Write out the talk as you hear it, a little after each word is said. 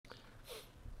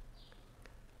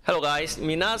Hello guys,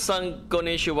 minasan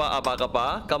konnichiwa apa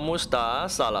kabar? Kamusta?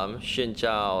 Salam, xin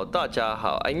chào, 大家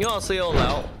好. 안녕하세요,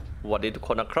 Lao. Wadid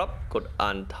Konakrab, Good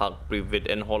Antak, Privet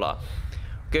and Hola.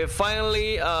 Okay,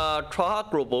 finally,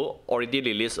 TRAHA Global already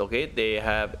released. Okay, they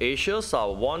have Asia,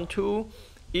 South 1, 2,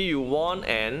 EU 1,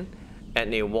 and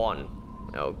NA 1.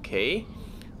 Okay,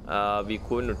 we're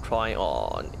going to try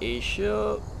on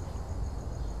Asia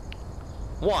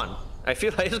 1. I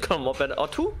feel like it's gonna more better, or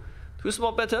 2? 2 is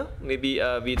more better. Maybe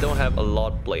we don't have a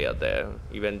lot player there.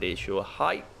 Even they show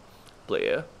high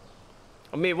player.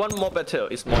 I mean, 1 more better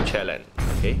is more challenge.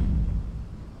 Okay.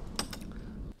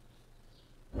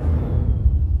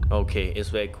 Okay, it's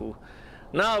very cool.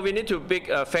 Now we need to pick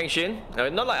a function.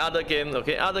 Not like other game.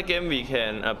 Okay, other game we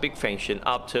can pick function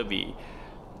after we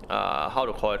how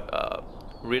to call it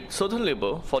read certain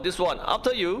label. For this one,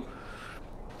 after you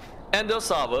enter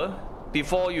server.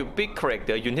 Before you pick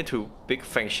character, you need to pick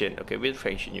function. Okay, which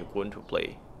function you're going to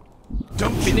play.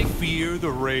 Don't you fear the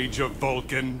rage of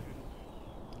Vulcan?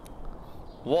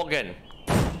 Vulcan.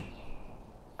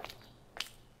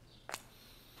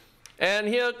 And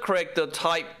here, character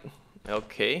type.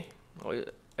 Okay. Oh,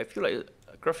 I feel like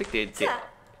graphic they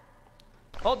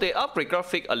upgrade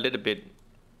graphic a little bit.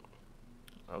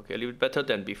 Okay, a little bit better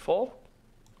than before.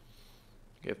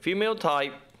 Okay, female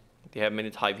type. They have many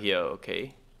type here.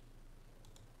 Okay.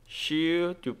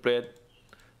 Shield, duplicate,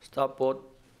 starboard.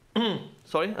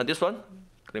 Sorry, and this one,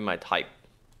 in my type.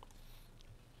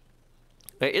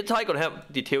 Each type gonna have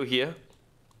detail here.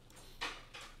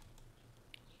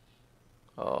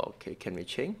 Okay, can we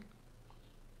change?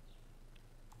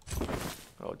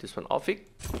 Oh, this one off it.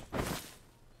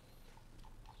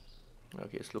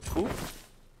 Okay, it's look cool.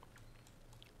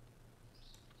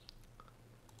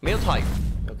 Male type.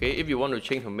 Okay, if you want to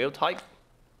change to male type.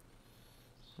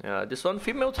 This one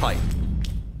female type.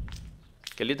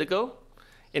 Okay, let it go.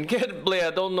 In case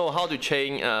player don't know how to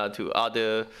change to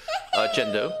other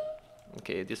gender.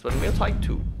 Okay, this one male type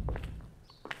 2.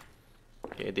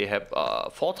 Okay, they have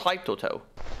 4 type total.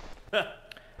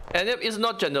 And if it's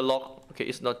not gender lock, okay,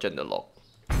 it's not gender lock.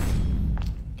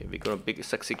 Okay, we're gonna pick a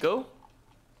sexy girl.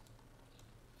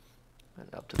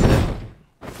 And up to that.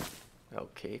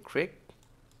 Okay, click.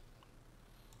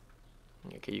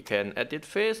 Okay, you can edit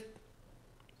face.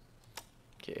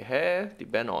 Okay, hair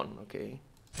depend on. Okay.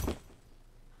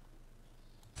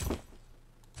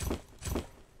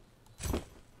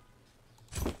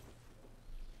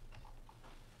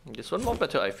 This one more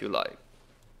better, I feel like.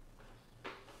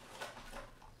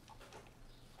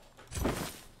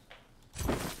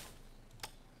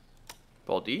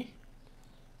 Body.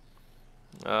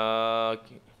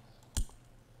 Okay.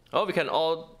 Oh, we can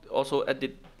also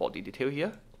edit body detail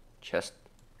here. Chest.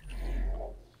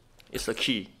 It's a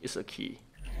key. It's a key.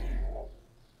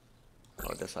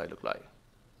 Oh, that's how it look like.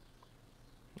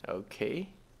 Okay.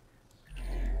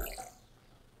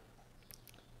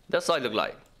 That's how it look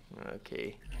like.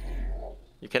 Okay.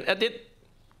 You can edit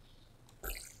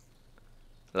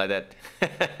like that.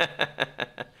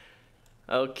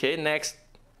 Okay, next.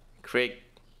 Create.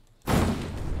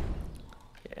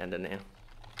 Okay, and the name.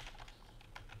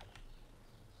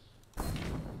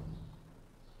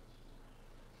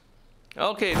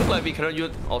 Okay, look like we cannot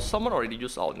use, or someone already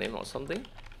used our name or something.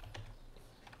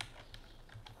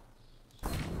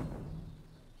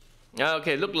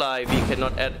 Okay, look like we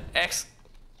cannot add X.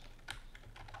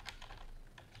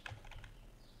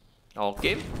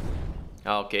 Okay.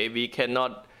 Okay, we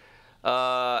cannot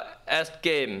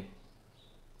IceXgame.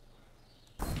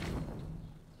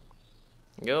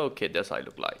 Okay, that's how it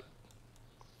look like.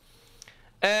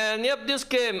 And yep, this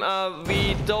game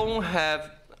we don't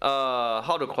have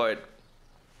how to call it,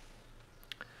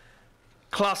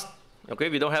 class. Okay,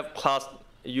 we don't have class.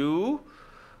 You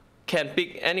can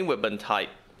pick any weapon type.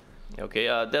 Okay,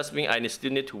 that means I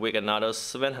still need to wait another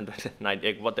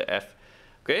 798. What the F?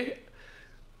 Okay,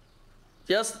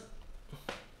 just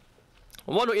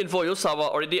want to info you server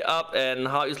already up and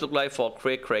how it look like for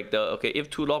create character. Okay, if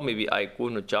too long, maybe I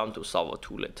going to jump to server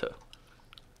 2 later.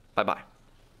 Bye bye.